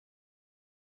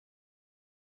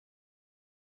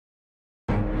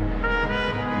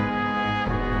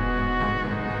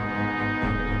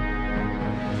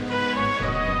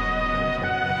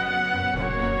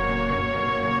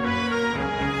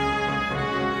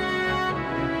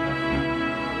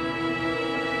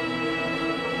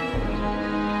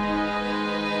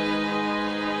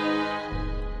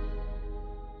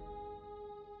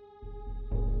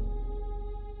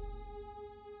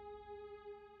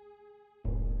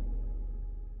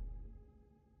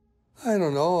I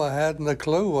don't know, I hadn't a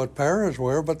clue what paras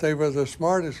were, but they were the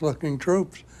smartest looking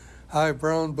troops. High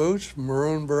brown boots,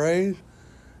 maroon berets,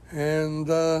 and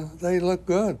they looked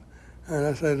good. And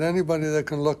I said, anybody that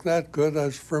can look that good,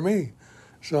 that's for me.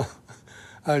 So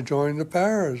I joined the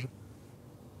paras.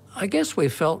 I guess we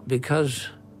felt because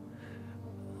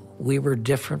we were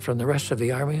different from the rest of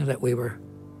the Army, that we were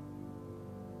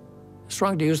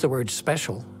strong to use the word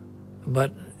special,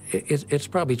 but it's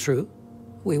probably true.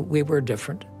 We were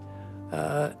different,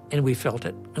 and we felt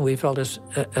it, and we felt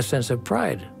a sense of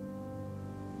pride.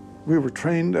 We were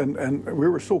trained, and we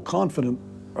were so confident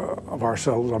of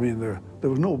ourselves. I mean, there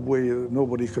was no way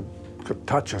nobody could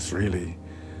touch us, really.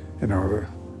 You know,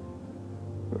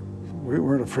 we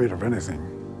weren't afraid of anything.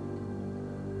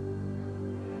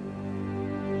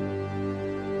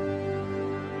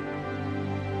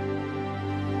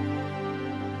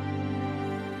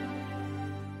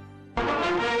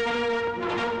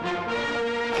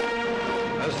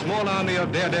 A small army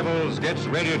of daredevils gets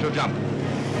ready to jump.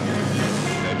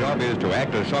 Their job is to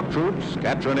act as shock troops,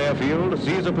 capture an airfield,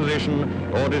 seize a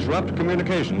position, or disrupt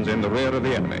communications in the rear of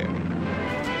the enemy.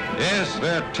 Yes,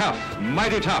 they're tough,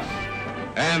 mighty tough,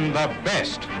 and the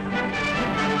best.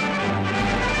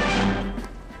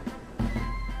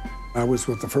 I was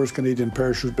with the 1st Canadian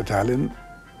Parachute Battalion.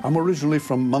 I'm originally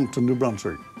from Moncton, New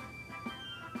Brunswick.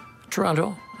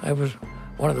 Toronto. I was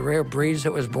one of the rare breeds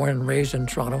that was born and raised in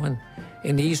Toronto and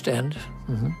in the East End.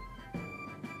 Mm-hmm.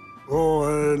 Oh,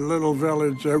 a little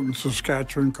village out in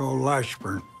Saskatchewan called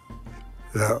Lashburn.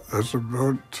 Yeah, that's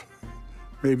about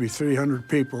maybe 300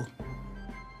 people.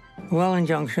 Welland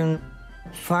Junction,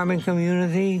 farming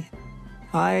community.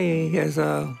 I, as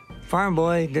a farm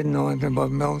boy, didn't know anything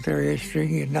about military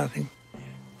history, nothing.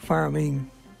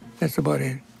 Farming, that's about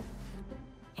it.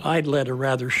 I'd led a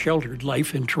rather sheltered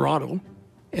life in Toronto,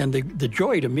 and the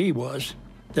joy to me was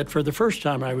that for the first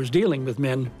time I was dealing with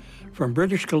men from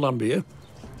British Columbia,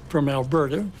 from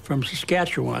Alberta, from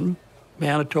Saskatchewan,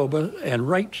 Manitoba, and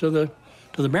right to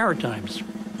the Maritimes.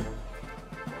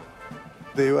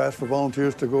 They asked for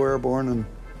volunteers to go airborne, and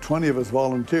 20 of us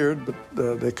volunteered,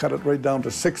 but they cut it right down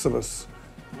to 6 of us.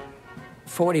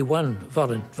 41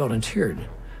 volunteered,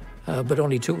 but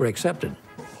only 2 were accepted.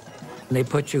 And they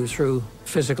put you through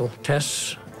physical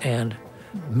tests and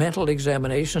mental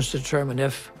examinations to determine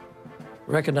if,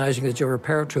 recognizing that you were a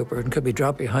paratrooper and could be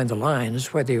dropped behind the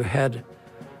lines, whether you had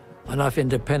enough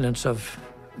independence of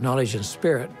knowledge and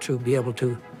spirit to be able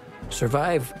to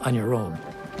survive on your own.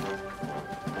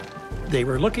 They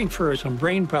were looking for some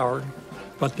brain power,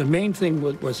 but the main thing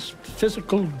was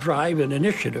physical drive and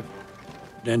initiative.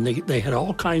 And they had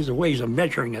all kinds of ways of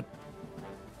measuring it.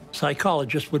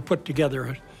 Psychologists would put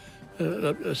together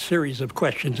a series of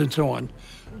questions and so on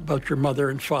about your mother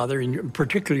and father, and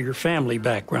particularly your family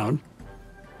background.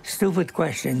 Stupid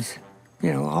questions,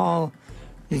 you know, all,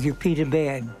 did you pee the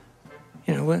bed?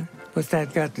 You know, what's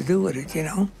that got to do with it, you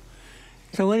know?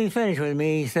 So when he finished with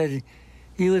me, he said,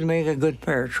 you would make a good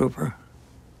paratrooper.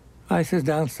 I said,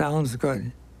 that sounds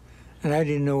good. And I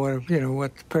didn't know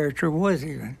what the paratrooper was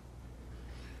even.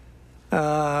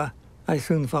 I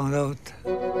soon found out.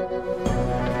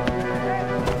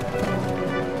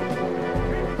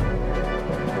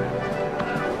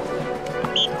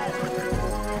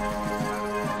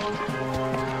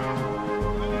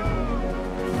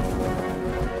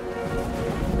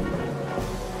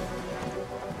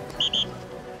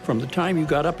 From the time you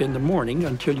got up in the morning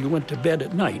until you went to bed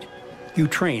at night, you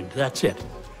trained, that's it.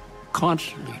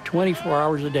 Constantly, 24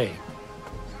 hours a day.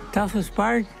 Toughest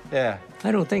part? Yeah.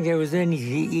 I don't think there was any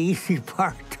easy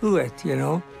part to it, you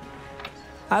know.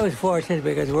 I was fortunate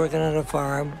because working on a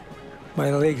farm,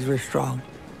 my legs were strong.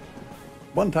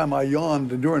 One time I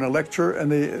yawned during a lecture, and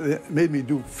they made me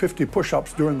do 50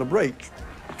 push-ups during the break.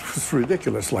 It was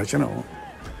ridiculous, like, you know.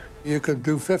 You could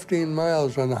do 15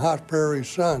 miles on the hot prairie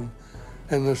sun,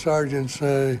 and the sergeant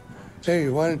say, hey,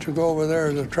 why don't you go over there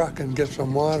in the truck and get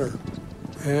some water?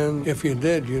 And if you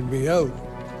did, you'd be out.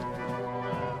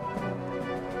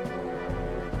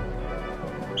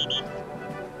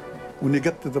 When you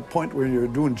get to the point where you're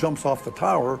doing jumps off the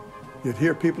tower, you'd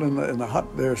hear people in the hut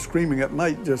there screaming at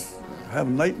night, just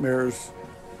having nightmares.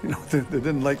 You know, they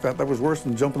didn't like that. That was worse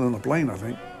than jumping in a plane, I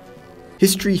think.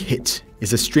 History Hit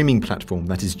is a streaming platform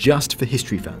that is just for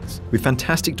history fans, with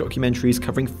fantastic documentaries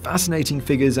covering fascinating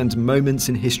figures and moments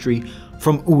in history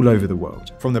from all over the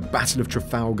world. From the Battle of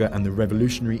Trafalgar and the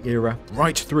Revolutionary era,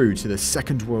 right through to the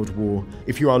Second World War.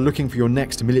 If you are looking for your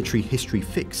next military history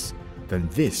fix, then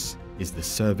this is the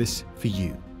service for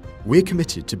you. We're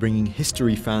committed to bringing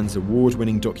history fans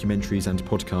award-winning documentaries and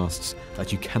podcasts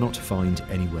that you cannot find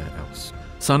anywhere else.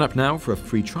 Sign up now for a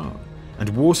free trial And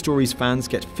War Stories fans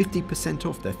get 50%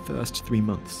 off their first 3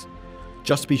 months.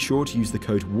 Just be sure to use the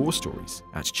code WARSTORIES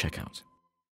at checkout.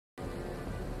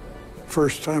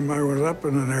 First time I was up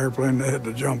in an airplane, I had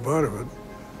to jump out of it.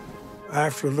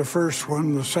 After the first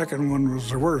one, the second one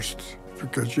was the worst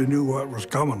because you knew what was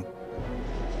coming.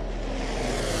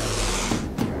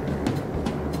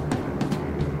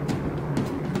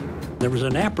 There was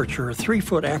an aperture, a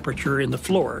 3-foot aperture in the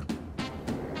floor.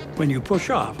 When you push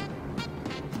off,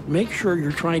 make sure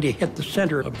you're trying to hit the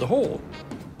center of the hole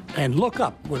and look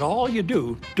up. When all you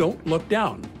do, don't look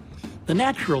down. The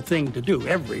natural thing to do,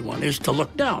 everyone, is to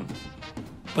look down.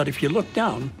 But if you look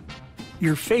down,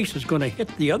 your face is going to hit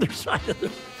the other side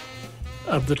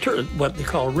of the what they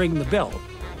call ring the bell.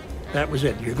 That was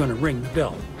it. You're going to ring the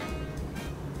bell.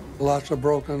 Lots of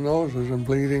broken noses and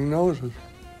bleeding noses.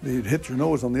 You'd hit your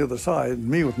nose on the other side.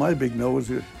 Me, with my big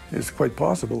nose, it's quite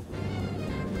possible.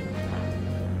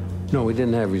 No, we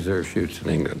didn't have reserve chutes in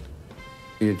England.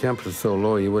 Your jump was so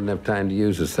low, you wouldn't have time to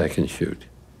use a second chute.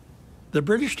 The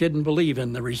British didn't believe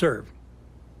in the reserve.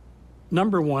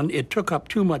 Number one, it took up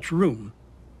too much room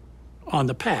on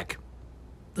the pack.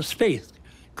 The space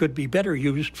could be better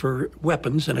used for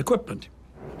weapons and equipment.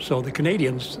 So the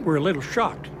Canadians were a little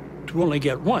shocked to only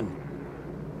get one.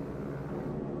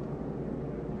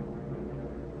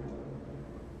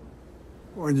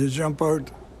 When you jump out,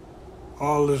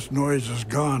 all this noise is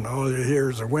gone. All you hear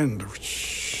is the wind.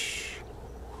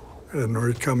 And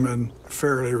we come in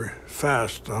fairly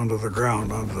fast onto the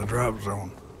ground, onto the drop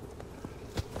zone.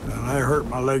 And I hurt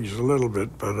my legs a little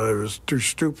bit, but I was too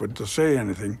stupid to say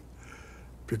anything,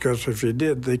 because if you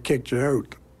did, they kicked you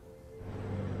out.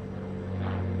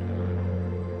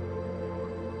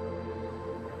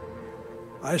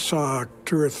 I saw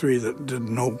 2 or 3 that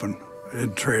didn't open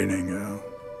in training. A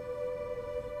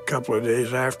couple of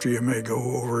days after, you may go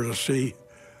over to see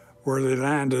where they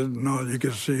landed, and all you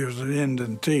could see was an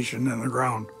indentation in the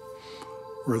ground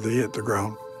where they hit the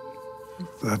ground.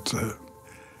 That's it.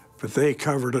 But they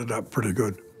covered it up pretty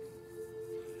good.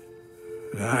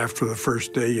 And after the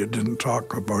first day, you didn't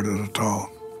talk about it at all.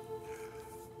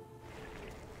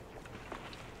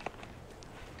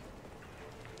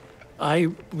 I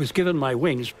was given my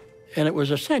wings, and it was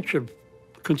a sense of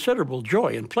considerable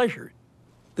joy and pleasure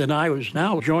that I was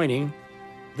now joining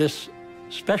this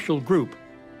special group,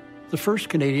 the 1st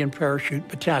Canadian Parachute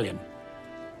Battalion,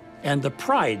 and the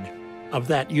pride of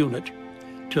that unit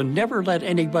to never let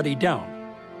anybody down.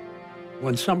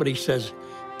 When somebody says,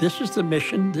 this is the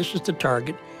mission, this is the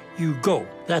target, you go,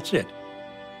 that's it.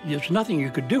 There's nothing you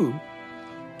could do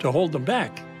to hold them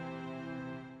back.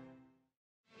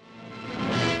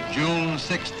 June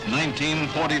 6,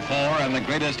 1944, and the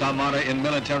greatest armada in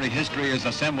military history is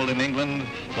assembled in England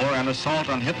for an assault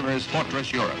on Hitler's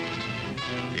fortress Europe.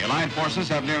 The Allied forces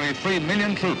have nearly 3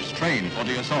 million troops trained for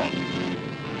the assault.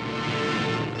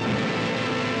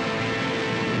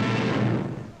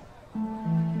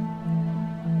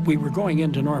 We were going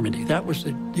into Normandy. That was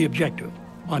the objective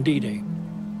on D-Day.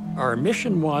 Our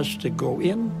mission was to go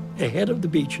in ahead of the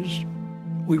beaches.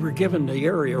 We were given the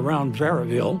area around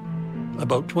Varaville,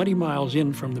 about 20 miles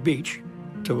in from the beach,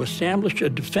 to establish a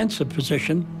defensive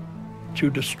position, to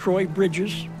destroy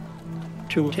bridges,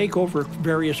 to take over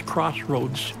various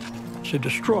crossroads, to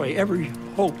destroy every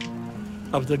hope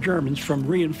of the Germans from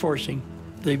reinforcing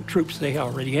the troops they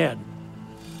already had.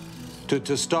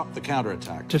 To stop the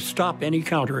counterattack? To stop any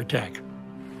counterattack.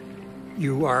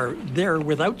 You are there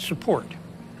without support.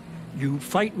 You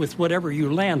fight with whatever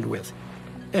you land with,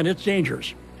 and it's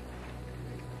dangerous.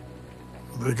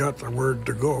 They got the word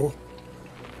to go.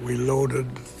 We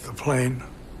loaded the plane,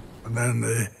 and then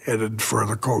they headed for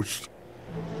the coast.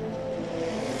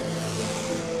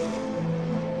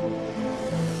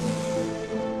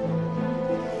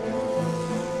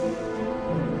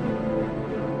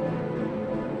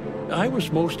 I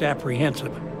was most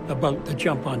apprehensive about the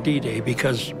jump on D-Day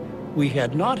because we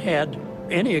had not had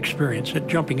any experience at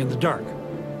jumping in the dark,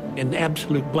 in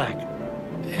absolute black.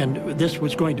 And this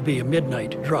was going to be a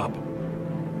midnight drop.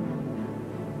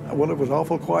 Well, it was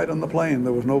awful quiet on the plane.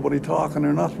 There was nobody talking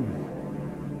or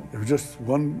nothing. It was just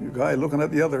one guy looking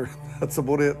at the other. That's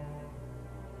about it.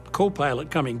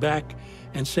 Co-pilot coming back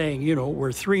and saying, you know,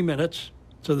 we're 3 minutes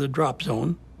to the drop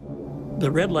zone. The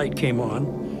red light came on,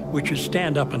 which is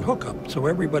stand up and hook up. So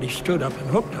everybody stood up and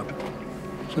hooked up.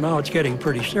 So now it's getting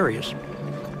pretty serious.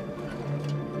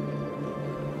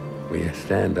 We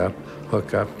stand up,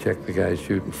 hook up, check the guys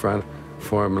shoot in front,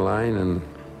 form a line, and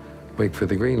wait for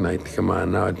the green light to come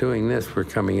on. Now, doing this, we're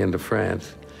coming into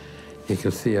France. You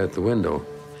can see out the window.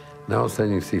 Now, all of a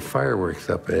sudden, you see fireworks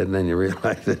up ahead, and then you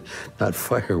realize it's not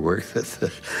fireworks, it's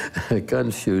a gun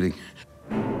shooting.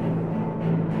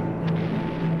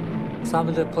 Some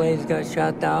of the planes got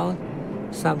shot down,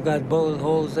 some got bullet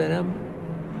holes in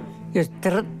them. Just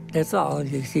that's all.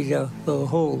 You see the little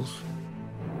holes.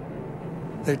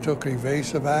 They took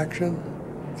evasive action.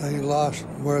 They lost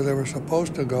where they were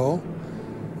supposed to go.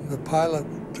 The pilot,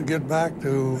 to get back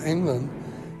to England,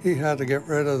 he had to get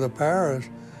rid of the Paras,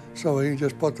 so he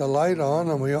just put the light on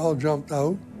and we all jumped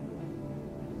out.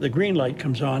 The green light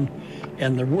comes on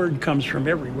and the word comes from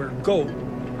everywhere, go.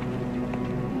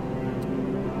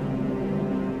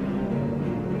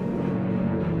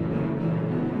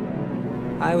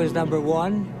 I was number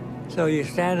one, so you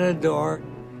stand at the door.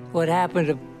 What happened,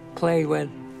 the plane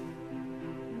went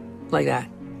like that,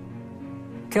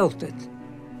 tilted.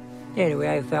 Anyway,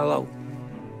 I fell out,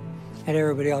 and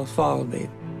everybody else followed me.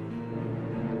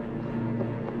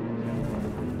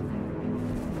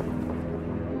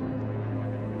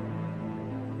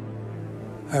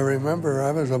 I remember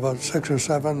I was about 6 or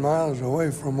 7 miles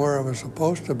away from where I was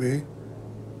supposed to be,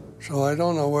 so I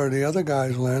don't know where the other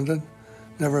guys landed.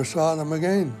 Never saw them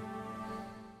again.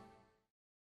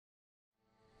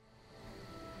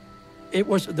 It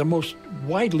was the most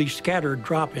widely scattered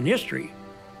drop in history.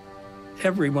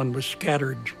 Everyone was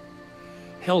scattered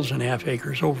hells and half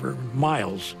acres over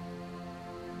miles.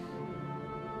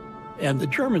 And the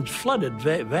Germans flooded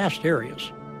vast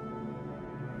areas.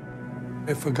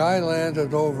 If a guy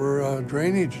landed over a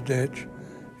drainage ditch,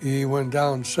 he went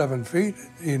down 7 feet,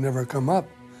 he never come up.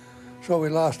 So we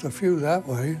lost a few that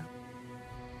way.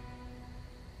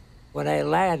 When I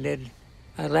landed,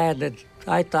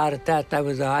 I thought at that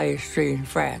was the highest tree in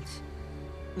France.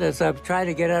 So I'm trying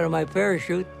to get out of my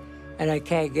parachute, and I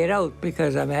can't get out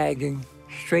because I'm hanging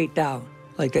straight down,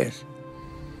 like this.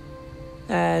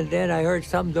 And then I heard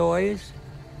some noise,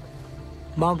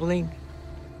 mumbling,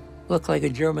 looked like a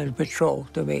German patrol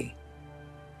to me,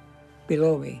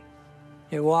 below me.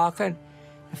 They're walking.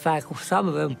 In fact, some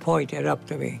of them pointed up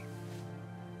to me.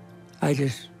 I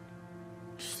just,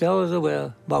 still as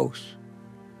a mouse.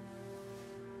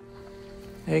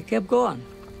 And it kept going.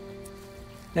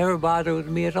 Never bothered with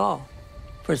me at all,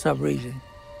 for some reason.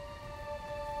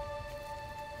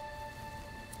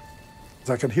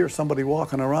 I could hear somebody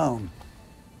walking around.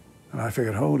 And I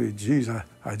figured, holy jeez,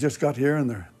 I just got here and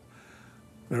they're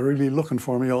really looking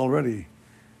for me already.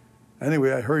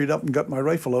 Anyway, I hurried up and got my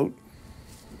rifle out.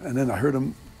 And then I heard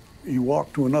him, he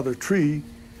walked to another tree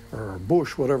or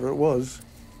bush, whatever it was.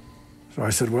 So I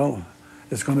said, well,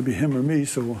 it's going to be him or me,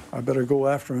 so I better go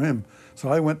after him. So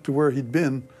I went to where he'd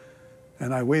been,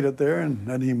 and I waited there, and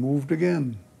then he moved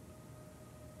again.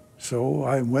 So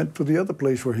I went to the other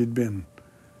place where he'd been,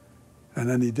 and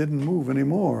then he didn't move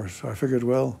anymore. So I figured,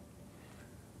 well,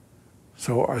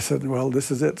 so I said, well,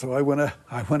 this is it. So I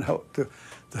went out to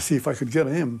see if I could get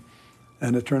him,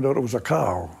 and it turned out it was a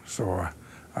cow. So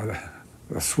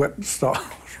the sweat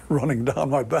stopped running down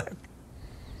my back.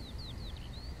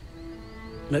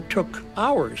 And it took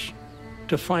hours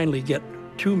to finally get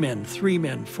 2 men, 3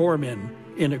 men, 4 men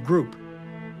in a group.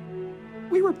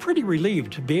 We were pretty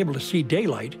relieved to be able to see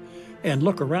daylight and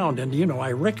look around, and, you know,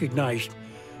 I recognized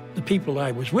the people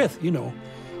I was with, you know.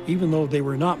 Even though they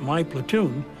were not my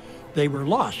platoon, they were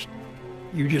lost.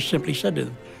 You just simply said to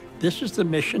them, this is the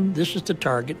mission, this is the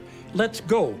target, let's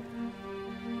go.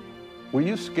 Were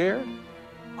you scared?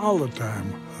 All the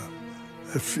time.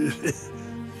 If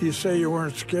you say you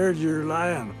weren't scared, you're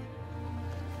lying.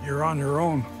 You're on your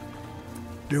own.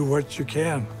 Do what you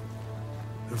can.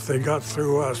 If they got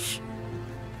through us,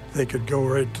 they could go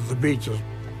right to the beaches.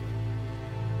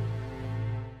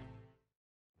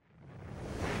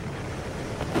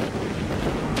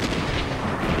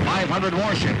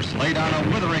 Warships lay down a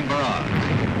withering barrage,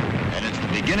 and it's the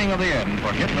beginning of the end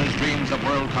for Hitler's dreams of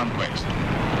world conquest.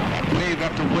 And wave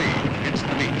after wave hits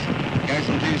the beach.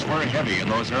 Casualties were heavy in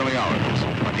those early hours,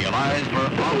 but the Allies were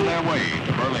on their way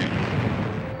to Berlin.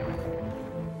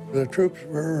 The troops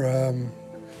were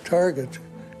targets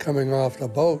coming off the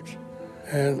boats,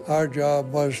 and our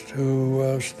job was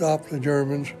to stop the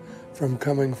Germans from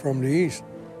coming from the east.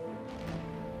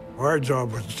 Our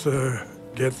job was to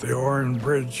get the Orange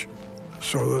Bridge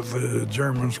so that the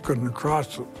Germans couldn't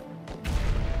cross it.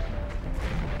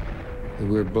 We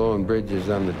were blowing bridges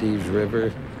on the Deves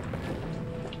River.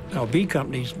 Now, B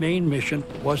Company's main mission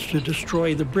was to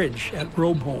destroy the bridge at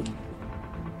Robeholm.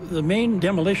 The main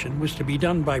demolition was to be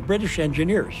done by British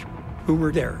engineers who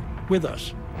were there with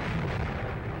us.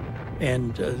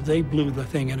 And they blew the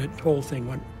thing, and the whole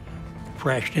thing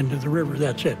crashed into the river.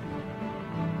 That's it.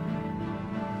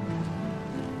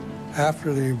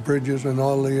 After the bridges and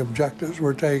all the objectives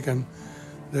were taken,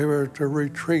 they were to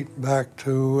retreat back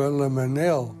to Le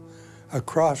Mesnil, a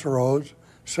crossroads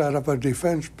set up a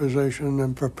defense position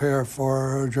and prepare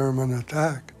for a German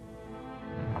attack.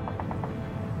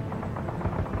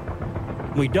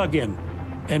 We dug in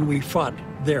and we fought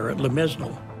there at Le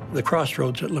Mesnil, the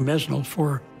crossroads at Le Mesnil,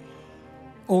 for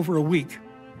over a week,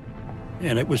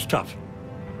 and it was tough.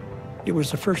 It was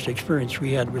the first experience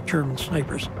we had with German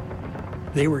snipers.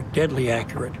 They were deadly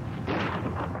accurate.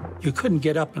 You couldn't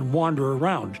get up and wander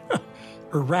around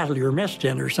or rattle your mess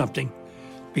tent or something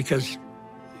because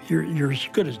you're as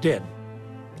good as dead.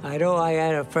 I know I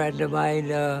had a friend of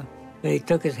mine, he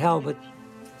took his helmet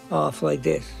off like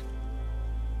this.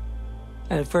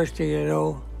 And first thing you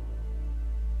know,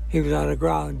 he was on the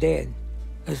ground dead.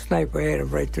 A sniper hit him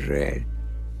right to the head,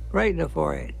 right in the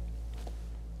forehead.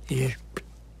 He just,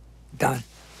 done.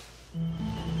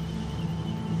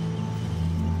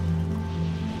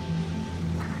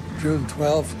 June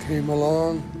 12th came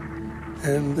along,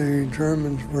 and the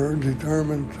Germans were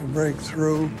determined to break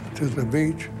through to the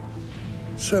beach.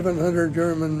 700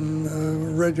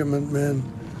 German regiment men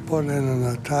put in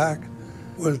an attack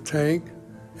with tank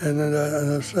and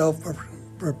a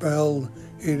self-propelled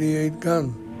 88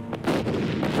 gun.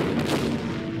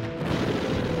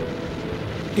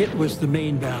 It was the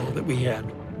main battle that we had,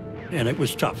 and it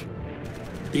was tough.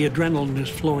 The adrenaline is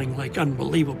flowing like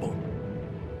unbelievable.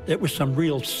 It was some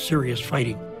real serious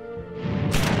fighting.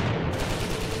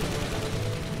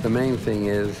 The main thing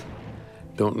is,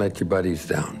 don't let your buddies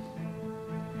down.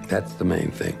 That's the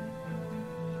main thing.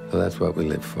 So that's what we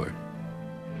live for.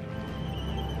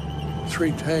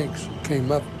 3 tanks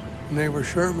came up, and they were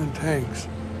Sherman tanks.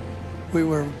 We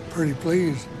were pretty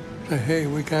pleased. Say, hey,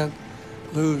 we can't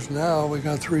lose now. We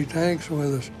got 3 tanks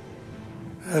with us.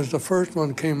 As the first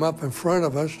one came up in front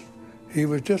of us, he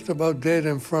was just about dead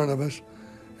in front of us,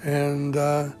 and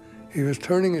he was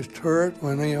turning his turret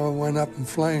when he went up in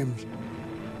flames.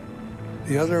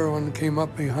 The other one came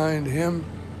up behind him,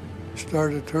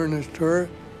 started to turn his turret.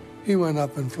 He went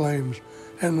up in flames,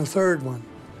 and the third one.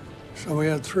 So we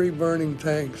had 3 burning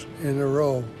tanks in a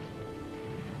row.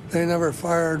 They never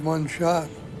fired one shot.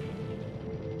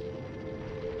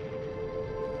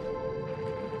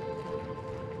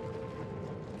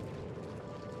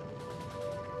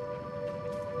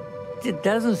 It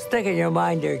doesn't stick in your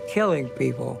mind they're killing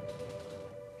people,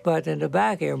 but in the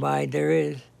back of your mind there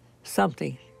is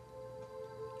something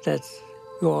that's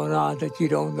going on that you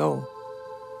don't know.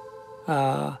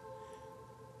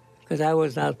 Because I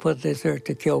was not put this earth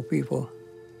to kill people.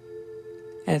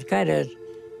 And kind of,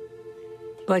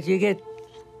 but you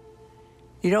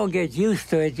don't get used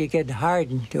to it, you get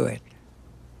hardened to it.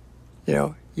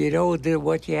 You know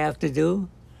what you have to do.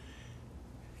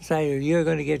 It's either you're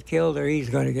going to get killed or he's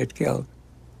going to get killed.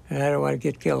 And I don't want to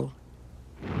get killed.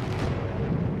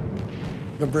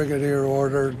 The brigadier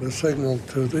ordered the signal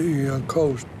to the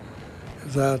coast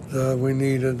that we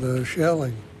needed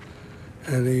shelling.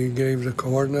 And he gave the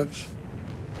coordinates.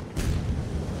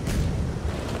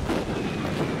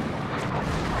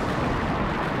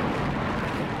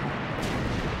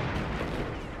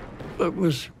 It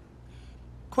was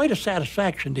quite a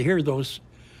satisfaction to hear those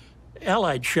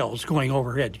Allied shells going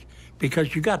overhead,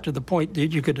 because you got to the point that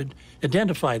you could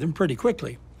identify them pretty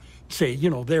quickly. Say,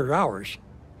 they're ours.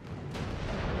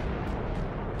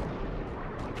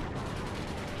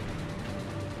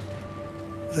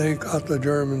 They got the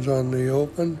Germans on the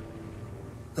open.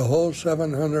 The whole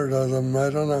 700 of them,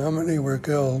 I don't know how many were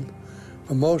killed,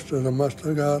 but most of them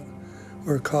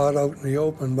were caught out in the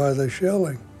open by the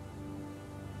shelling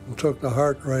and took the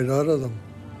heart right out of them.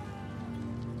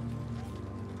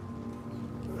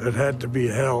 It had to be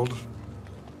held,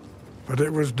 but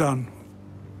it was done.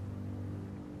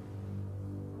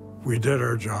 We did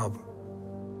our job.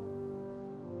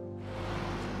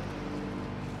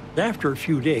 After a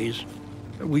few days,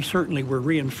 we certainly were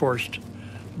reinforced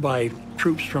by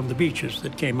troops from the beaches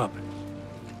that came up,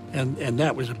 and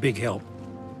that was a big help.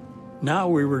 Now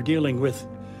we were dealing with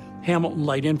Hamilton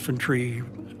Light Infantry,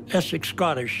 Essex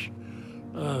Scottish,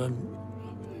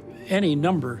 any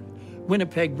number,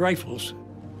 Winnipeg Rifles,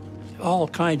 all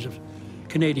kinds of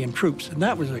Canadian troops, and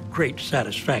that was a great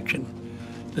satisfaction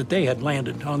that they had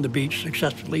landed on the beach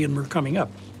successfully and were coming up.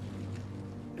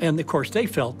 And of course they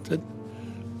felt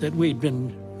that we'd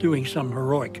been doing some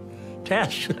heroic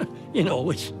task,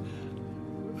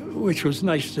 which was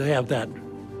nice to have that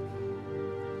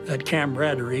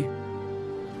camaraderie.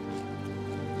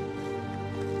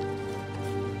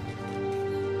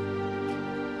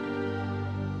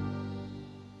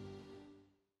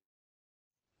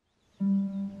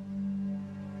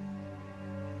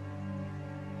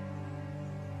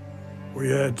 We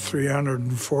had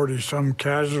 340 some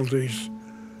casualties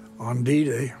on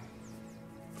D-Day.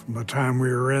 from the time we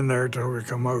were in there till we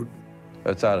come out.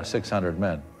 That's out of 600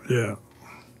 men. Yeah.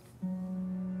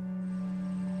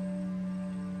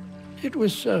 It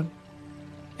was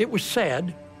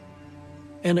sad,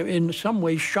 and in some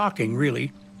ways shocking,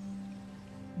 really,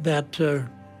 that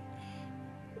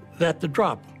that the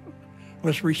drop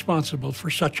was responsible for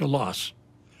such a loss.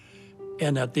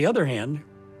 And at the other hand,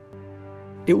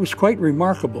 it was quite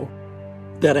remarkable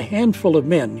that a handful of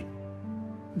men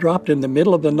dropped in the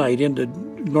middle of the night into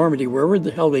Normandy, wherever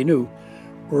the hell they knew,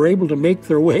 were able to make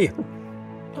their way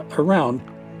around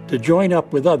to join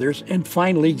up with others and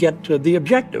finally get to the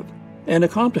objective and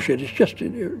accomplish it. It's just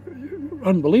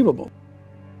unbelievable.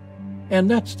 And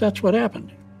that's what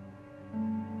happened.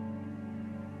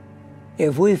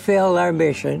 If we failed our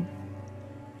mission,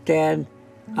 then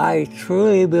I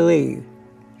truly believe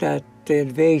that the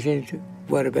invasion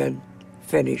would have been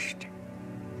finished.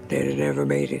 They'd have never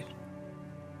made it.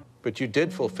 But you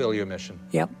did fulfill your mission.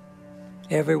 Yep,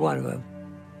 every one of them.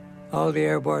 All the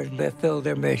airborne fulfilled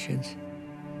their missions.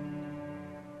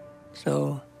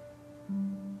 So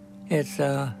it's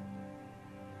a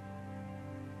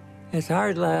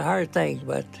hard thing,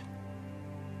 but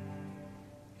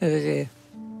you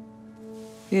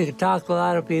can talk to a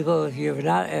lot of people. If you've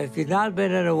not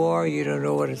been in a war, you don't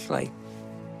know what it's like.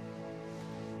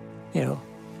 You know,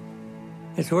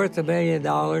 it's worth $1 million,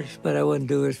 but I wouldn't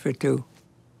do it for $2.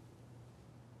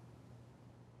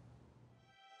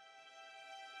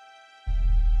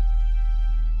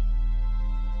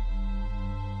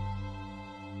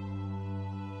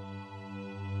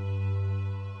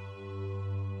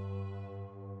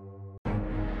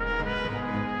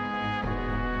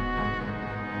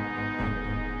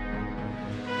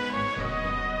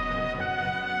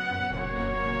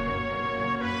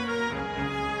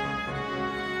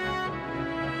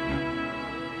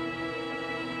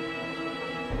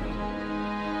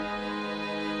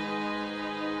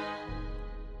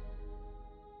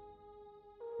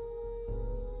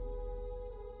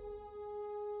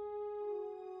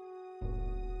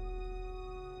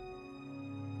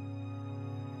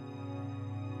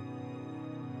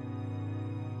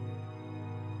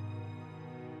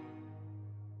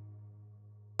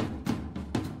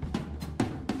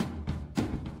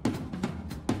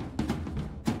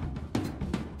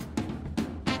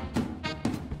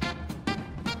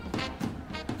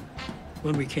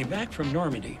 When we came back from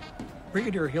Normandy,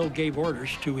 Brigadier Hill gave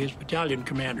orders to his battalion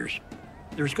commanders.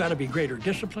 There's got to be greater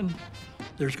discipline.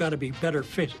 There's got to be better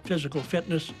physical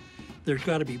fitness. There's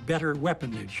got to be better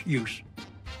weaponage use.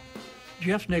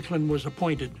 Jeff Nicklin was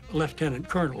appointed lieutenant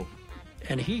colonel,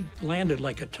 and he landed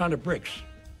like a ton of bricks.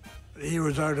 He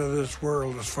was out of this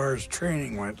world as far as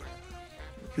training went,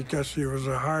 because he was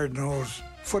a hard-nosed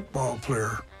football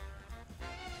player.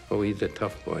 Oh, he's a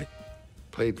tough boy.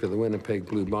 Played for the Winnipeg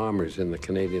Blue Bombers in the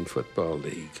Canadian Football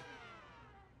League.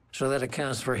 So that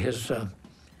accounts for his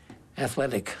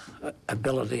athletic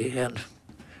ability and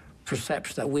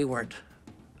perception that we weren't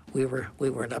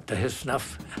up to his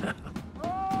snuff.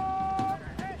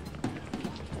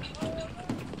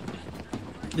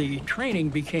 The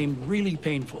training became really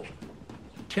painful.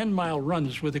 10-mile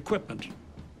runs with equipment.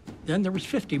 Then there was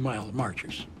 50-mile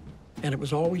marches, and it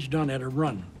was always done at a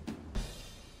run.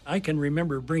 I can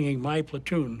remember bringing my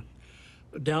platoon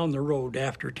down the road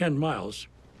after 10 miles,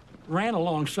 ran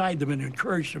alongside them and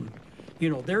encouraged them, you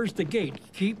know, there's the gate,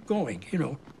 keep going, you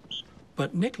know.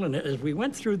 But Nicklin, as we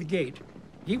went through the gate,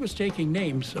 he was taking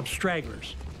names of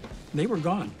stragglers. They were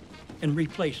gone and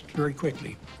replaced very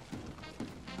quickly.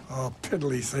 Oh,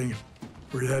 piddly things.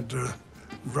 We had to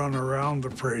run around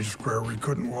the parade square. We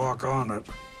couldn't walk on it.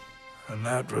 And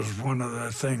that was one of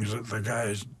the things that the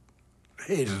guys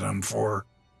hated him for.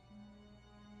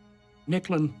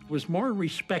 Nicklin was more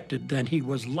respected than he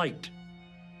was liked,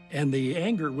 and the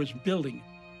anger was building.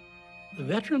 The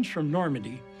veterans from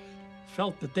Normandy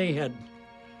felt that they had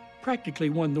practically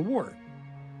won the war.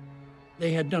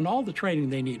 They had done all the training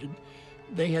they needed.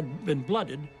 They had been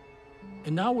blooded,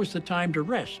 and now was the time to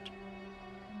rest.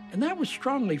 And that was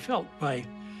strongly felt by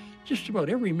just about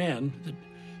every man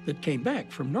that came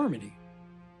back from Normandy.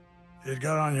 It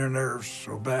got on your nerves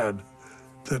so bad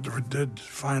that we did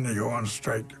finally go on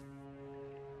strike.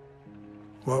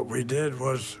 What we did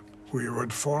was we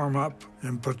would form up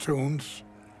in platoons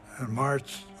and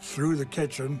march through the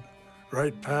kitchen,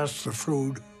 right past the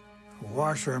food,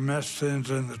 wash our mess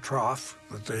tins in the trough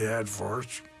that they had for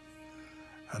us,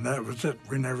 and that was it.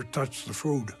 We never touched the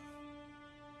food.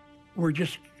 We're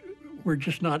just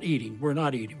not eating. We're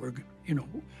not eating.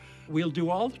 We'll do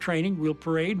all the training, we'll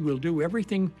parade, we'll do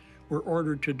everything we're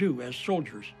ordered to do as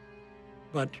soldiers.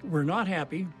 But we're not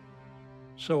happy.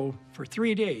 So for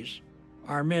 3 days,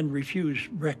 Our men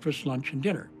refused breakfast, lunch, and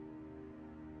dinner.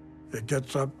 It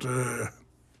gets up to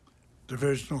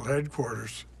divisional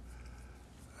headquarters,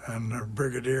 and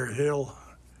Brigadier Hill,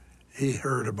 he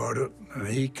heard about it, and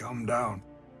he come down.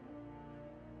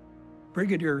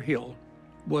 Brigadier Hill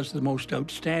was the most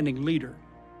outstanding leader,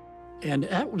 and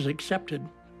that was accepted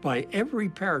by every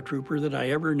paratrooper that I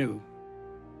ever knew.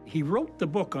 He wrote the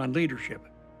book on leadership,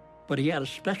 but he had a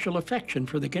special affection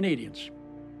for the Canadians.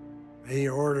 He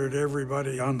ordered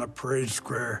everybody on the parade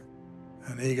square,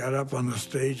 and he got up on the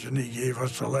stage and he gave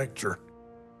us a lecture.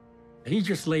 He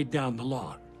just laid down the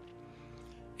law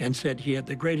and said he had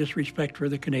the greatest respect for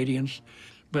the Canadians,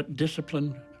 but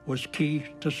discipline was key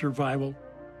to survival.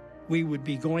 We would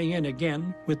be going in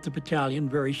again with the battalion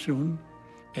very soon,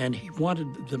 and he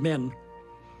wanted the men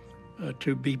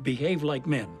to behave like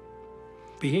men,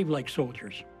 behave like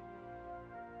soldiers.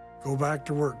 Go back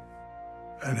to work,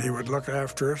 and he would look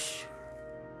after us.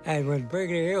 And when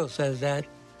Brigadier Hill says that,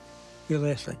 you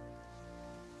listen,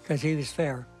 because he was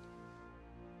fair.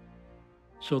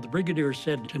 So the brigadier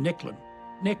said to Nicklin,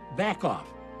 "Nick, back off.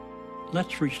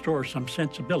 Let's restore some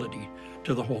sensibility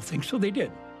to the whole thing." So they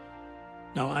did.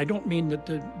 Now, I don't mean that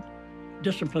the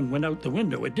discipline went out the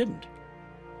window. It didn't.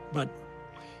 But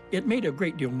it made a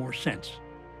great deal more sense.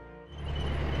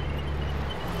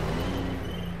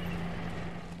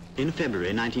 In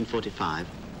February 1945,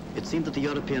 it seemed that the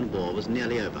European war was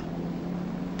nearly over.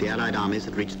 The Allied armies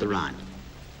had reached the Rhine.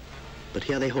 But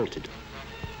here they halted,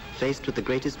 faced with the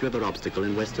greatest river obstacle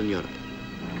in Western Europe.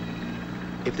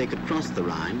 If they could cross the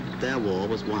Rhine, their war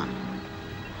was won.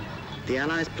 The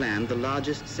Allies planned the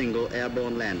largest single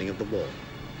airborne landing of the war,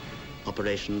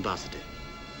 Operation Varsity.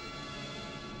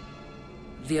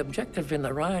 The objective in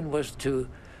the Rhine was to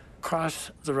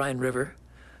cross the Rhine River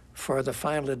for the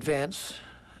final advance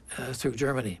through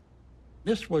Germany.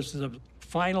 This was the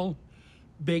final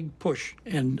big push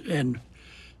and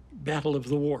battle of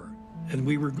the war, and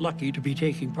we were lucky to be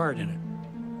taking part in it.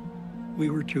 We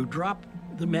were to drop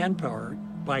the manpower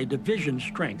by division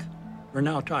strength. We're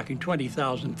now talking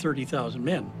 20,000, 30,000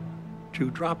 men,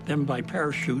 to drop them by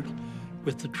parachute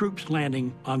with the troops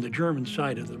landing on the German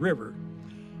side of the river,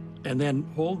 and then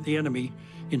hold the enemy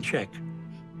in check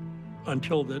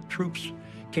until the troops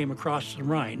came across the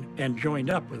Rhine and joined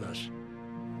up with us.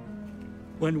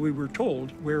 When we were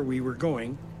told where we were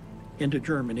going, into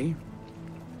Germany,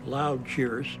 loud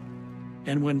cheers,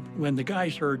 and when the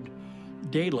guys heard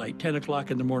daylight, 10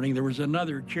 o'clock in the morning, there was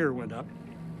another cheer went up,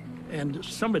 and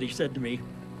somebody said to me,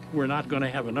 "We're not going to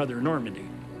have another Normandy."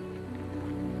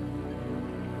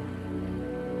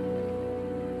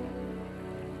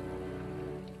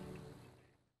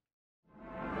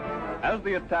 As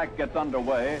the attack gets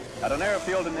underway, at an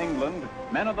airfield in England,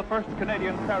 men of the 1st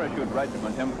Canadian Parachute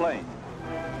Regiment employ.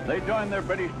 They join their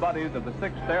British buddies of the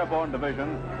 6th Airborne Division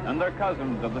and their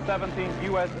cousins of the 17th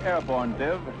U.S. Airborne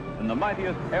Div in the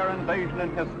mightiest air invasion in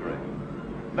history.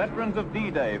 Veterans of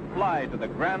D-Day fly to the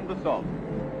grand assault.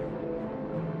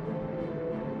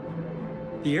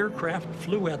 The aircraft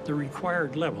flew at the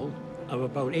required level of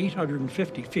about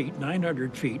 850 feet,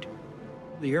 900 feet.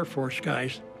 The Air Force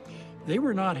guys, they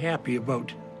were not happy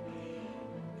about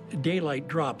daylight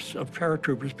drops of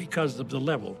paratroopers because of the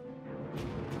level.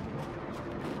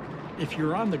 If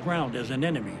you're on the ground as an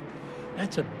enemy,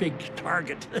 that's a big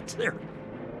target that's there.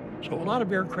 So a lot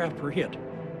of aircraft were hit.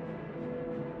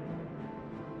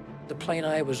 The plane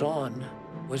I was on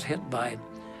was hit by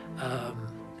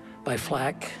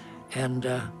flak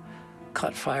and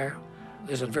caught fire.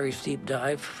 It was a very steep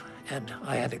dive, and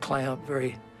I had to climb up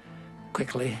very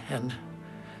quickly. And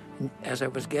as I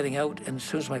was getting out, and as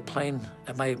soon as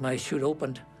my chute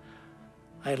opened,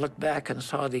 I looked back and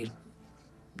saw the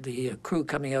crew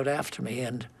coming out after me,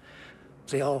 and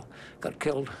they all got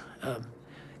killed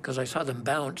because I saw them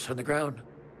bounce on the ground.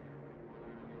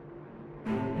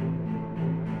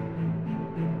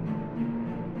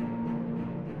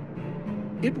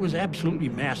 It was absolutely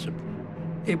massive.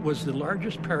 It was the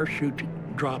largest parachute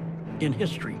drop in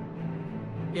history.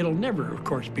 It'll never, of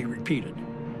course, be repeated.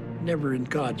 Never in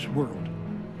God's world.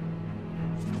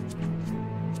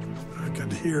 I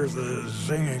could hear the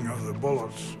zinging of the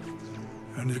bullets,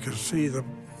 and you could see the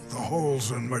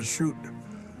holes in my chute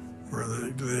where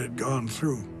they had gone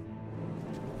through.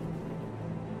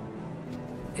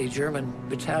 A German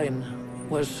battalion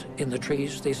was in the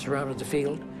trees. They surrounded the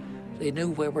field. They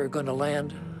knew where we were going to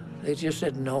land. They just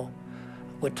didn't know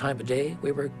what time of day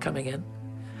we were coming in.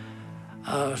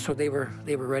 So they were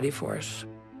ready for us.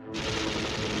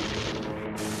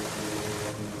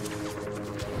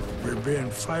 We were being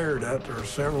fired at, or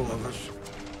several of us,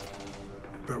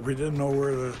 but we didn't know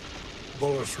where the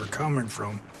bullets were coming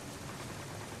from.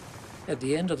 At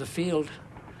the end of the field,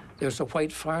 there's a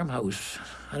white farmhouse,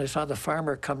 and I saw the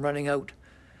farmer come running out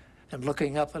and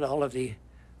looking up at all of the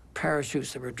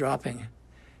parachutes that were dropping.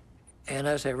 And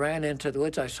as I ran into the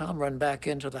woods, I saw him run back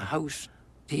into the house.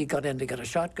 He got in to get a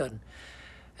shotgun,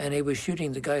 and he was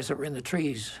shooting the guys that were in the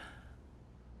trees.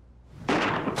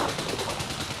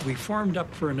 We formed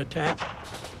up for an attack.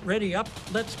 Ready up,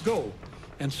 let's go.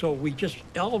 And so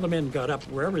all the men got up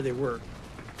wherever they were,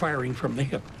 firing from the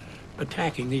hip,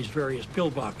 attacking these various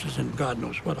pillboxes and God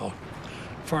knows what all.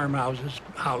 Farmhouses,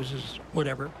 houses,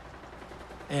 whatever.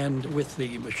 And with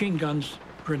the machine guns,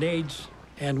 grenades,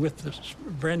 and with the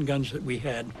Bren guns that we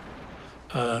had,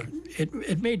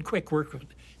 it made quick work of it.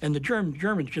 And the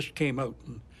Germans just came out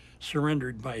and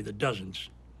surrendered by the dozens.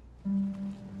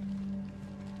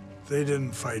 They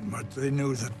didn't fight much. They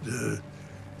knew that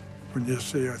when you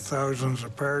see thousands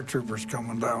of paratroopers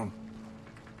coming down,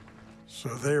 so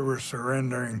they were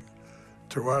surrendering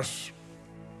to us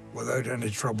without any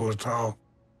trouble at all.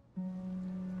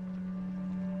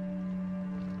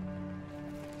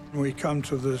 We come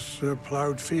to this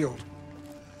plowed field,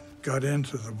 got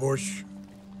into the bush,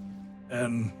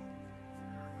 and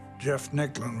Jeff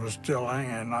Nicklin was still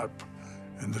hanging up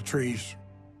in the trees.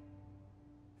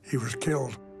 He was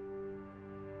killed.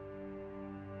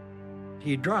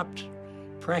 He dropped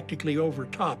practically over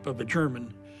top of a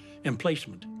German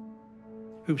emplacement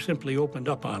who simply opened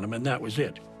up on him, and that was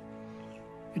it.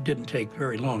 It didn't take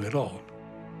very long at all.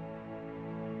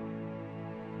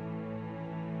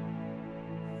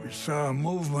 We saw a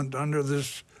movement under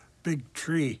this big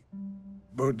tree,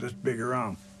 about this big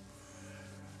around.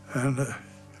 And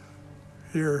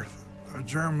here, a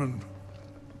German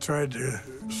tried to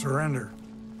surrender.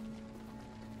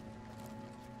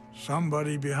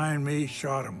 Somebody behind me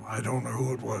shot him. I don't know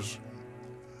who it was.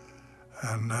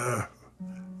 And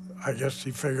I guess he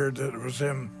figured that it was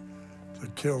him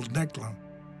that killed Nicklin.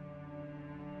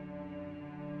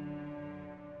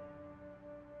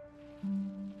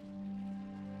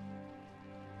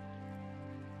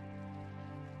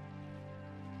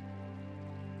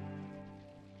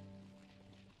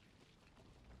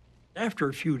 After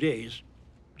a few days,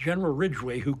 General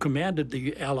Ridgway, who commanded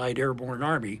the Allied Airborne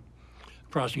Army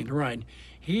crossing the Rhine,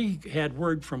 he had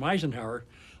word from Eisenhower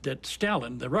that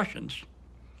Stalin, the Russians,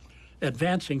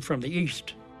 advancing from the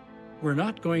east, were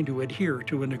not going to adhere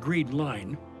to an agreed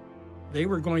line. They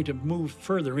were going to move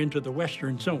further into the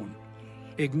western zone,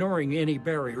 ignoring any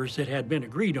barriers that had been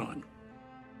agreed on.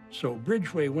 So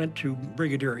Ridgway went to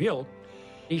Brigadier Hill.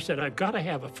 He said, I've got to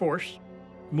have a force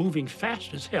moving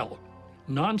fast as hell,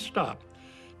 nonstop,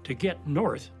 to get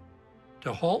north,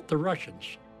 to halt the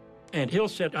Russians. And Hill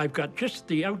said, I've got just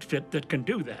the outfit that can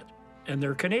do that. And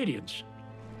they're Canadians.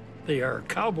 They are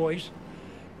cowboys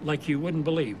like you wouldn't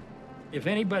believe. If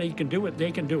anybody can do it,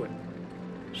 they can do it.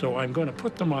 So I'm going to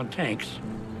put them on tanks,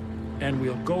 and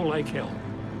we'll go like hell.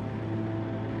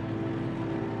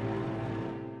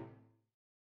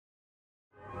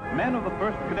 Men of the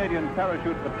 1st Canadian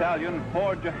Parachute Battalion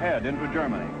forge ahead into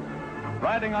Germany.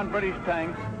 Riding on British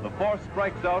tanks, the force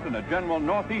strikes out in a general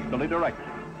northeasterly direction.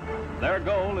 Their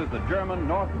goal is the German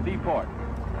North Sea port.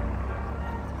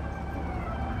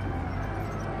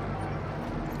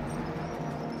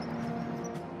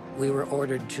 We were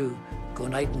ordered to go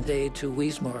night and day to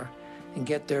Wiesmoor and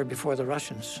get there before the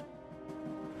Russians.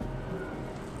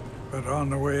 But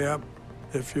on the way up,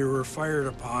 if you were fired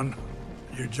upon,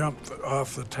 you jumped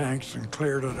off the tanks and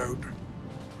cleared it out.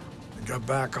 And got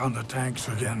back on the tanks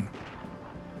again.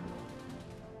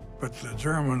 But the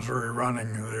Germans were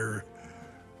running.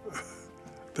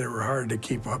 They were hard to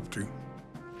keep up to.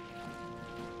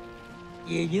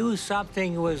 You knew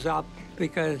something was up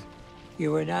because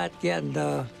you were not getting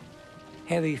the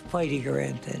heavy fighting or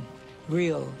anything.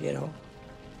 Real, you know.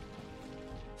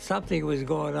 Something was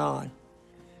going on.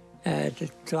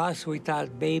 And to us, we thought,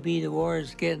 maybe the war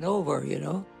is getting over, you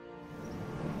know.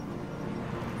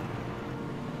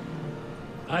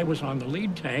 I was on the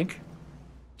lead tank.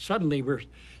 Suddenly, we're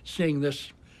seeing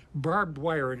this barbed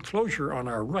wire enclosure on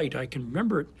our right. I can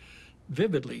remember it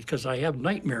vividly because I have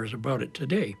nightmares about it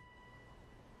today.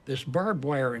 This barbed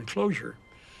wire enclosure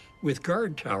with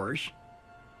guard towers.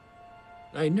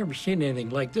 I'd never seen anything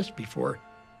like this before.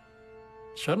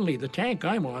 Suddenly, the tank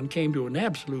I'm on came to an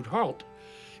absolute halt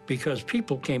because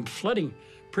people came flooding,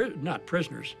 not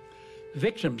prisoners,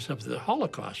 victims of the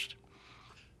Holocaust,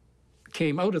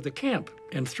 came out of the camp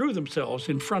and threw themselves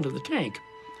in front of the tank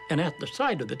and at the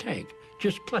side of the tank,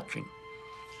 just clutching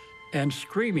and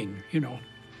screaming, you know.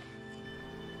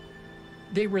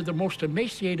 They were the most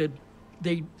emaciated,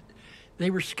 they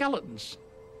were skeletons.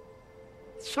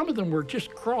 Some of them were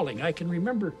just crawling. I can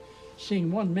remember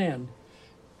seeing one man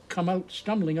come out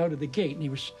stumbling out of the gate, and he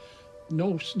was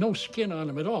no skin on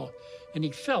him at all. And he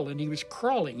fell, and he was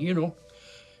crawling, you know.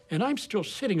 And I'm still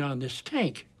sitting on this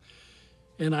tank.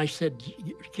 And I said,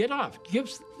 get off,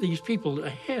 give these people a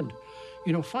hand,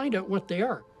 you know, find out what they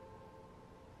are.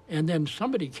 And then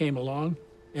somebody came along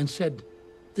and said,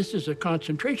 this is a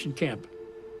concentration camp.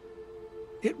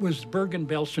 It was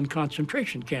Bergen-Belsen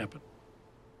concentration camp.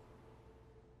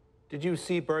 Did you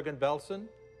see Bergen-Belsen?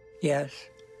 Yes.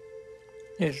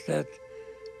 It's that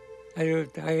I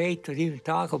hate to even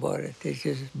talk about it. It's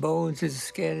just bones and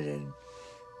skin and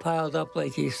piled up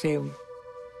like you see them.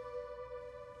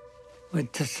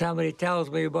 When somebody tells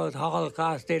me about the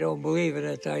Holocaust, they don't believe in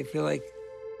it. I feel like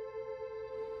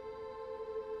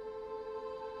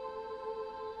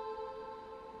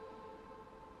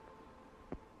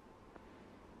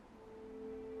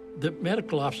the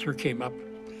medical officer came up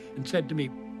and said to me,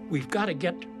 we've got to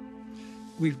get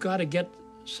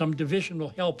some divisional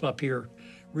help up here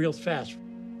real fast.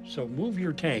 So move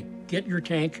your tank, get your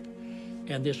tank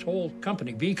and this whole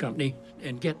company, B Company,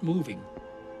 and get moving.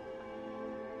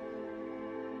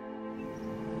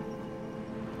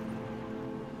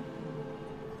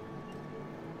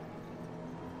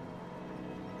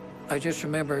 I just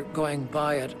remember going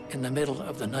by it in the middle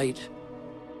of the night.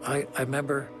 I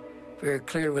remember very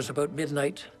clear it was about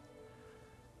midnight,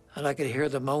 and I could hear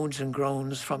the moans and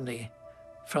groans from the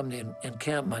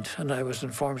encampment, and I was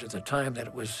informed at the time that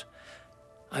it was,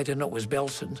 I didn't know it was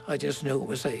Belsen, I just knew it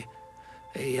was a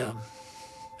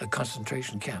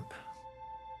concentration camp.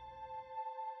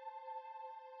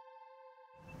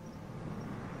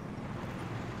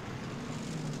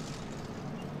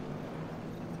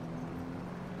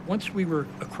 Once we were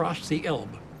across the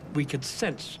Elbe, we could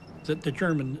sense that the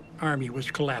German army was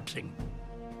collapsing,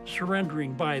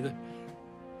 surrendering by the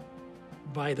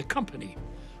company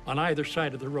on either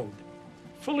side of the road,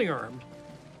 fully armed,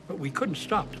 but we couldn't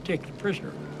stop to take the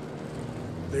prisoner.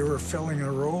 They were filling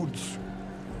the roads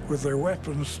with their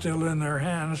weapons still in their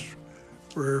hands,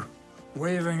 were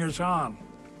waving us on.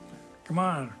 Come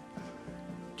on,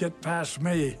 get past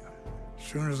me. As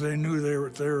soon as they knew they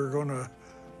were going to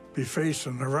be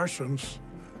facing the Russians,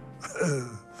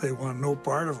 they want no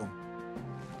part of them.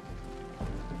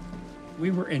 We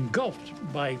were engulfed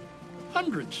by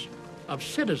hundreds of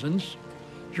citizens,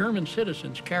 German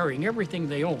citizens, carrying everything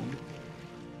they owned,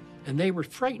 and they were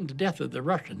frightened to death of the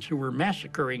Russians who were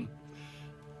massacring.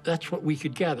 That's what we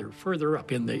could gather further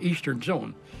up in the eastern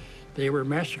zone. They were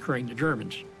massacring the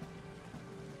Germans.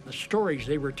 The stories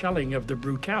they were telling of the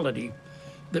brutality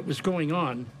that was going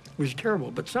on was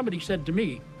terrible, but somebody said to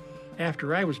me,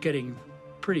 after I was getting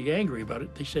pretty angry about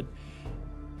it, they said,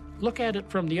 look at it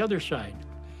from the other side.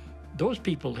 Those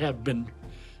people have been,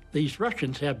 these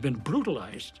Russians have been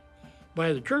brutalized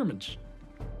by the Germans.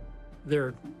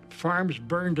 Their farms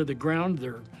burned to the ground,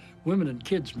 their women and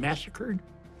kids massacred.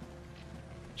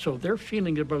 So their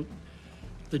feeling about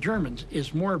the Germans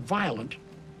is more violent,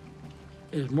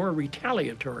 is more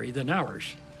retaliatory than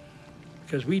ours,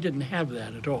 because we didn't have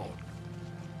that at all.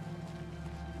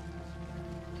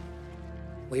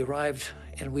 We arrived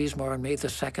in Wiesmoor on May the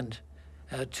 2nd,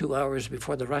 2 hours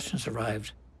before the Russians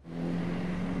arrived.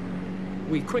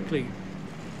 We quickly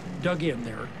dug in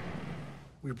there.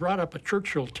 We brought up a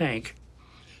Churchill tank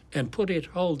and put it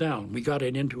hull down. We got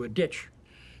it into a ditch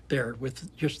there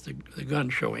with just the gun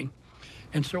showing.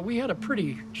 And so we had a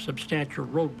pretty substantial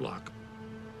roadblock.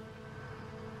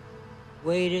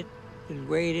 Waited and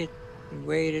waited and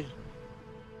waited.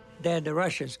 Then the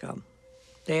Russians come.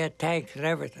 They had tanks and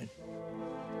everything.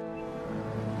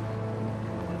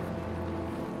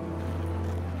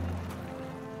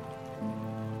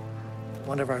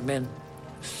 One of our men,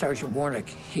 Sergeant Warnick,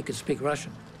 he could speak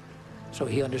Russian, so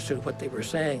he understood what they were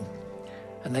saying.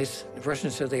 And the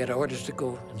Russians said they had orders to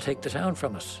go and take the town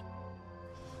from us.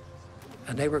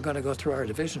 And they were going to go through our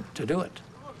division to do it.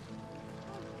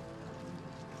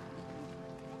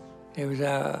 There was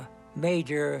a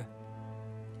major,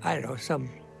 I don't know, some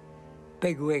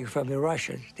bigwig from the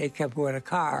Russians. They kept going a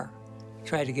car,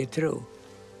 tried to get through.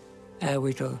 And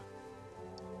we told.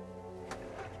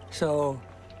 So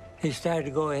he started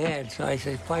to go ahead, so I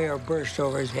said, fire burst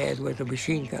over his head with a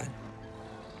machine gun.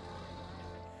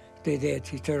 They did.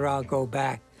 He turned around, go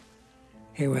back.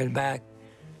 He went back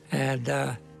and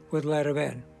wouldn't let him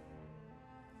in.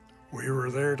 We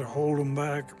were there to hold them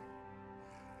back.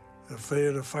 If they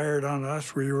had fired on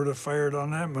us, we would have fired on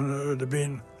them, and it would have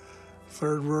been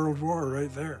Third World War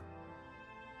right there.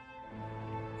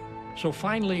 So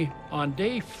finally, on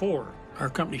day 4, our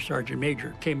company sergeant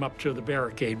major came up to the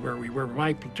barricade where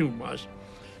my platoon was,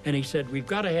 and he said, we've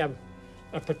got to have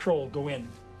a patrol go in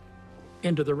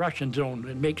into the Russian zone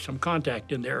and make some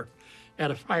contact in there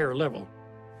at a higher level.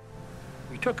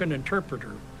 We took an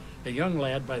interpreter, a young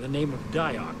lad by the name of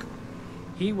Diak.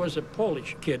 He was a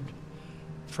Polish kid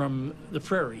from the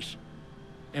prairies.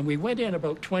 And we went in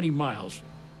about 20 miles,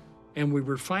 and we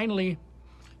were finally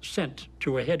sent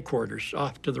to a headquarters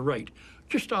off to the right,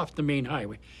 just off the main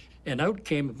highway. And out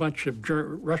came a bunch of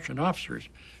Russian officers,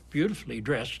 beautifully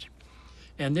dressed.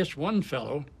 And this one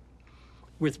fellow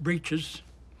with breeches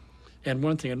and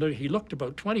one thing, he looked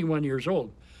about 21 years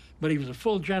old, but he was a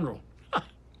full general.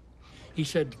 He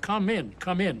said, "Come in,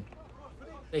 come in."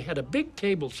 They had a big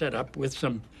table set up with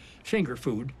some finger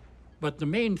food, but the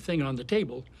main thing on the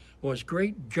table was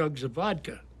great jugs of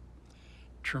vodka,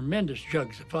 tremendous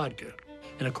jugs of vodka.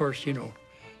 And of course, you know,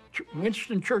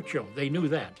 Winston Churchill, they knew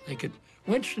that. They could,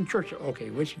 Winston Churchill, okay,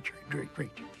 Winston Churchill,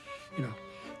 drink, you know.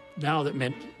 Now that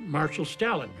meant Marshal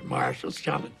Stalin.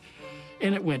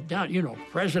 And it went down, you know,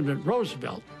 President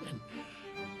Roosevelt and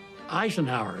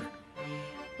Eisenhower,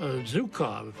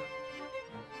 Zhukov.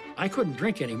 I couldn't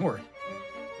drink anymore.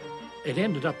 It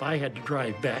ended up I had to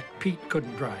drive back. Pete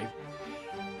couldn't drive.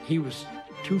 He was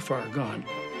too far gone.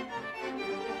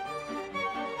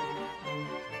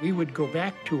 We would go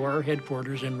back to our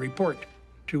headquarters and report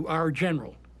to our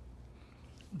general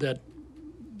that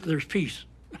there's peace.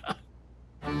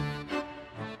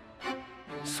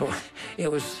 So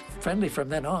it was friendly from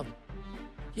then on.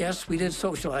 Yes, we did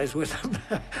socialize with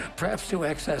them, perhaps to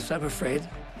excess, I'm afraid,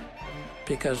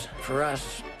 because for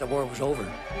us, the war was over.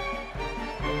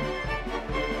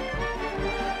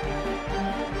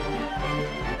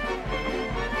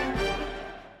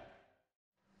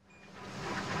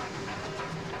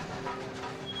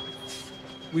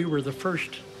 We were the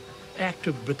first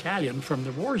active battalion from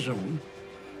the war zone,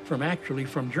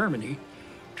 from Germany,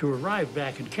 to arrive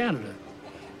back in Canada.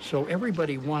 So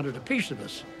everybody wanted a piece of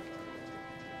us.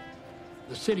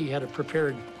 The city had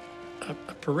prepared a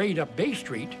parade up Bay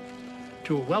Street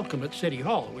to a welcome at City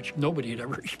Hall, which nobody had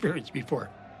ever experienced before.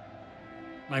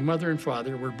 My mother and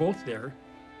father were both there,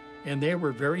 and they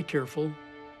were very tearful.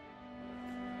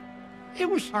 It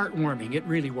was heartwarming, it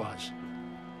really was.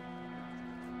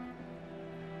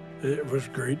 It was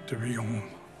great to be home.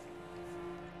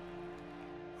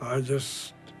 I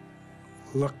just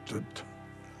looked at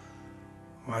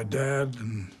my dad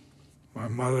and my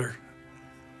mother,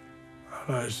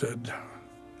 and I said,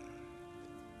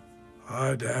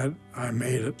 "Hi, Dad, I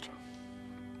made it."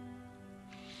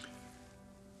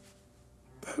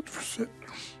 That was it.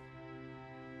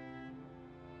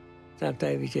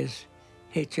 Sometimes it just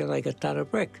hits you like a ton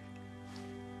of brick.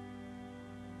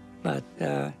 But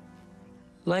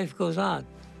life goes on.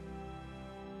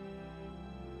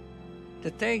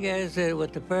 The thing is that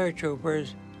with the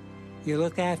paratroopers, you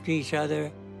look after each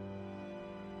other.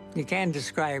 You can't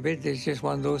describe it, it's just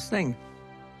one of those things.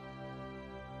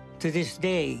 To this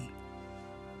day,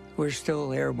 we're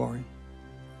still airborne.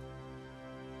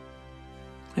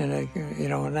 And you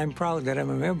know, and I'm proud that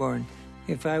I'm airborne.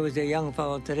 If I was a young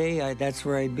fellow today, that's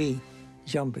where I'd be,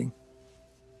 jumping.